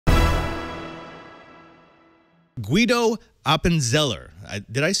Guido Appenzeller.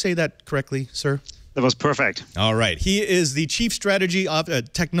 Did I say that correctly, sir? That was perfect. All right. He is the Chief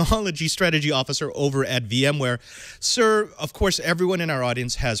Technology Strategy Officer over at VMware. Sir, of course, everyone in our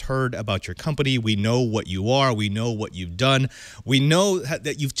audience has heard about your company. We know what you are. We know what you've done. We know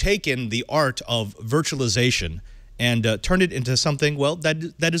that you've taken the art of virtualization and turned it into something, well,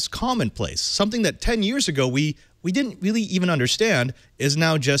 that is commonplace. Something that 10 years ago we didn't really even understand is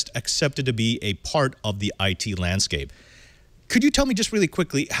now just accepted to be a part of the IT landscape. Could you tell me just really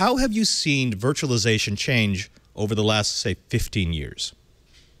quickly, how have you seen virtualization change over the last, say, 15 years?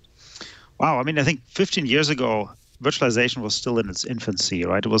 Wow, I mean, I think 15 years ago, virtualization was still in its infancy,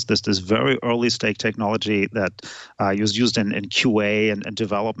 right? It was this very early stage technology that was used in QA and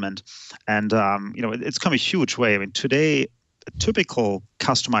development. And, you know, it's come a huge way. I mean, today, a typical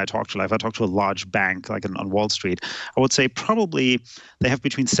customer I talk to, like if I talk to a large bank like on Wall Street, I would say probably they have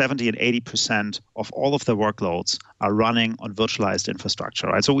between 70 and 80% of all of their workloads are running on virtualized infrastructure,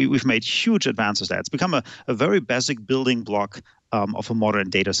 right? So we've made huge advances there. It's become a very basic building block of a modern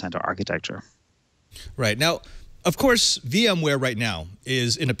data center architecture. Right. Now, of course, VMware right now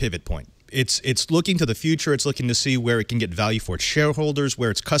is in a pivot point. It's looking to the future. It's looking to see where it can get value for its shareholders,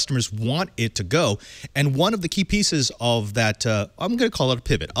 where its customers want it to go. And one of the key pieces of that, I'm going to call it a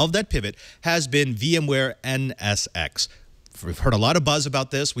pivot, of that pivot has been VMware NSX. We've heard a lot of buzz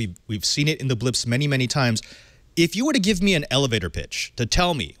about this. We've seen it in the blips many, many times. If you were to give me an elevator pitch to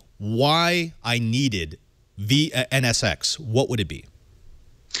tell me why I needed NSX, what would it be?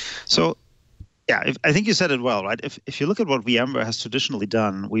 So, yeah, I think you said it well, right? If you look at what VMware has traditionally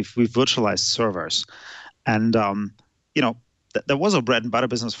done, we've virtualized servers, and you know, there was a bread and butter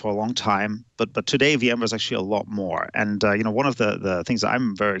business for a long time, but today VMware is actually a lot more. And you know, one of the things that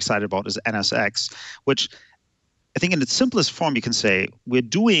I'm very excited about is NSX, which I think in its simplest form, you can say we're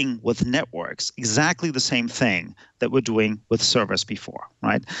doing with networks exactly the same thing that we're doing with servers before,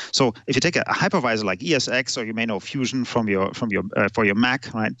 right? So if you take a hypervisor like ESX, or you may know Fusion for your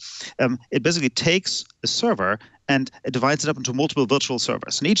Mac, right? It basically takes a server and it divides it up into multiple virtual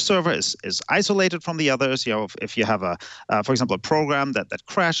servers. And each server is isolated from the others. You know, if you have for example, a program that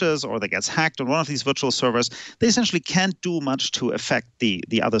crashes or that gets hacked on one of these virtual servers, they essentially can't do much to affect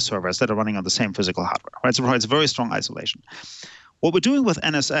the other servers that are running on the same physical hardware, right? So it provides very strong isolation. What we're doing with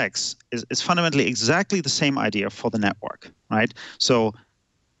NSX is fundamentally exactly the same idea for the network, right? So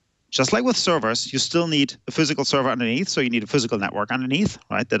just like with servers, you still need a physical server underneath, so you need a physical network underneath,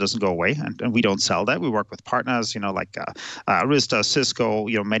 right? That doesn't go away, and we don't sell that. We work with partners, you know, like Arista, Cisco,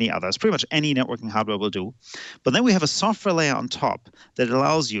 you know, many others. Pretty much any networking hardware will do. But then we have a software layer on top that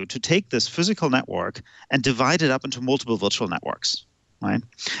allows you to take this physical network and divide it up into multiple virtual networks, right?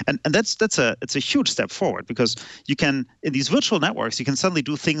 And it's a huge step forward, because you can, in these virtual networks, you can suddenly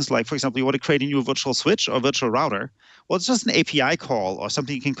do things like, for example, you want to create a new virtual switch or virtual router. Well, it's just an API call or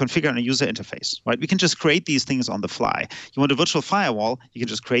something you can configure in a user interface, right? We can just create these things on the fly. You want a virtual firewall, you can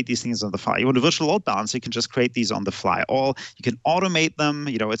just create these things on the fly. You want a virtual load balancer, you can just create these on the fly. Or you can automate them.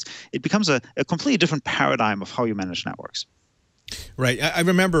 You know, it becomes a completely different paradigm of how you manage networks. Right. I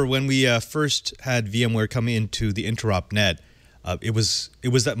remember when we first had VMware come into the interop net. It was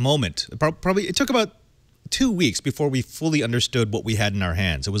that moment. Probably it took about 2 weeks before we fully understood what we had in our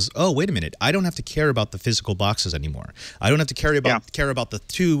hands. It was, oh, wait a minute, I don't have to care about the physical boxes anymore. I don't have to care about the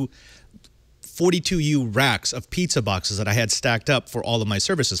two 42U racks of pizza boxes that I had stacked up for all of my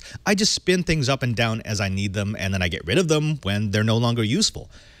services. I just spin things up and down as I need them, and then I get rid of them when they're no longer useful.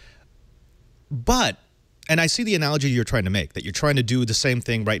 But, and I see the analogy you're trying to make, that you're trying to do the same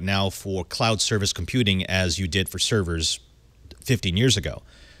thing right now for cloud service computing as you did for servers 15 years ago.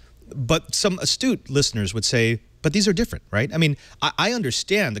 But some astute listeners would say, but these are different, right? I mean, I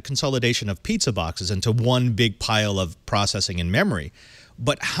understand the consolidation of pizza boxes into one big pile of processing and memory,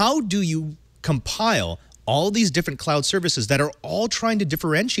 but how do you compile all these different cloud services that are all trying to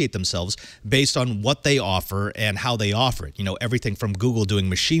differentiate themselves based on what they offer and how they offer it? You know, everything from Google doing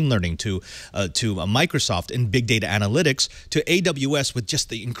machine learning to Microsoft in big data analytics to AWS with just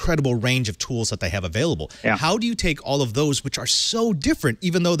the incredible range of tools that they have available. Yeah. How do you take all of those, which are so different,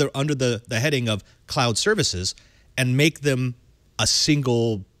 even though they're under the heading of cloud services, and make them a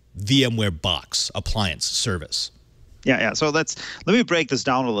single VMware box appliance service? Yeah. So let me break this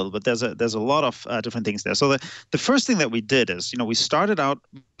down a little bit. There's a lot of different things there. So the first thing that we did is, you know, we started out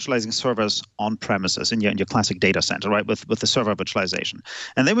virtualizing servers on premises in your classic data center, right, with the server virtualization.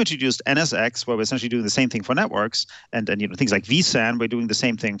 And then we introduced NSX, where we're essentially doing the same thing for networks, and you know, things like vSAN, we're doing the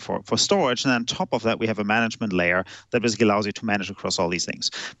same thing for storage. And then on top of that, we have a management layer that basically allows you to manage across all these things.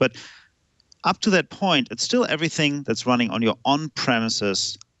 But up to that point, it's still everything that's running on your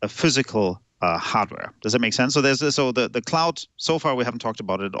on-premises physical hardware. Does that make sense? So the cloud, so far we haven't talked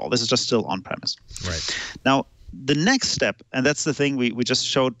about it at all. This is just still on-premise. Right. Now, the next step, and that's the thing we just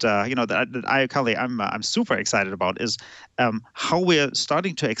showed, that I'm super excited about, is how we're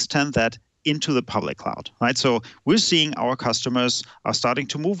starting to extend that into the public cloud, right? So we're seeing our customers are starting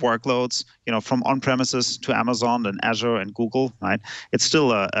to move workloads, from on-premises to Amazon and Azure and Google, right? It's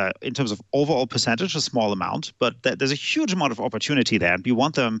still, in terms of overall percentage, a small amount, but there's a huge amount of opportunity there, and we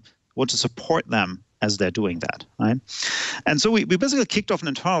want to support them as they're doing that, right? And so we basically kicked off an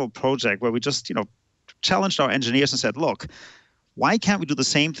internal project where we just, challenged our engineers and said, look, why can't we do the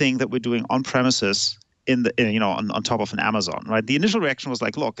same thing that we're doing on premises on top of an Amazon, right? The initial reaction was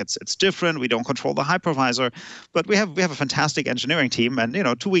like, look, it's different. We don't control the hypervisor, but we have a fantastic engineering team. And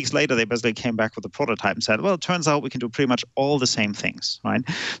 2 weeks later, they basically came back with a prototype and said, well, it turns out we can do pretty much all the same things, right?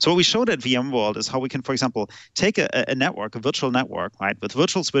 So what we showed at VMworld is how we can, for example, take a network, a virtual network, right, with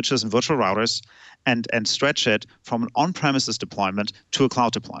virtual switches and virtual routers, and stretch it from an on-premises deployment to a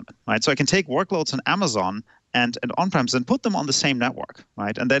cloud deployment, right? So I can take workloads on Amazon and on-premise and put them on the same network,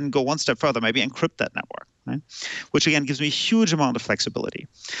 right? And then go one step further, maybe encrypt that network, right? Which again gives me a huge amount of flexibility.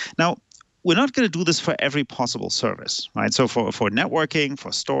 Now, we're not going to do this for every possible service, right? So for networking,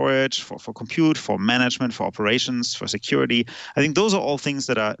 for storage, for compute, for management, for operations, for security, I think those are all things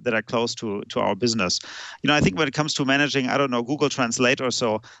that are close to our business. I think when it comes to managing, I don't know, Google Translate or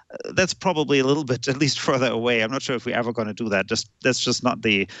so, that's probably a little bit at least further away. I'm not sure if we're ever going to do that. That's just not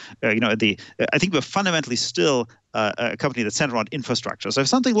the, I think we're fundamentally still a company that's centered around infrastructure. So if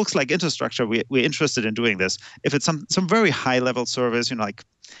something looks like infrastructure, we're interested in doing this. If it's some very high level service, like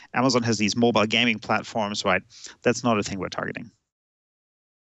Amazon has these mobile gaming platforms, right? That's not a thing we're targeting.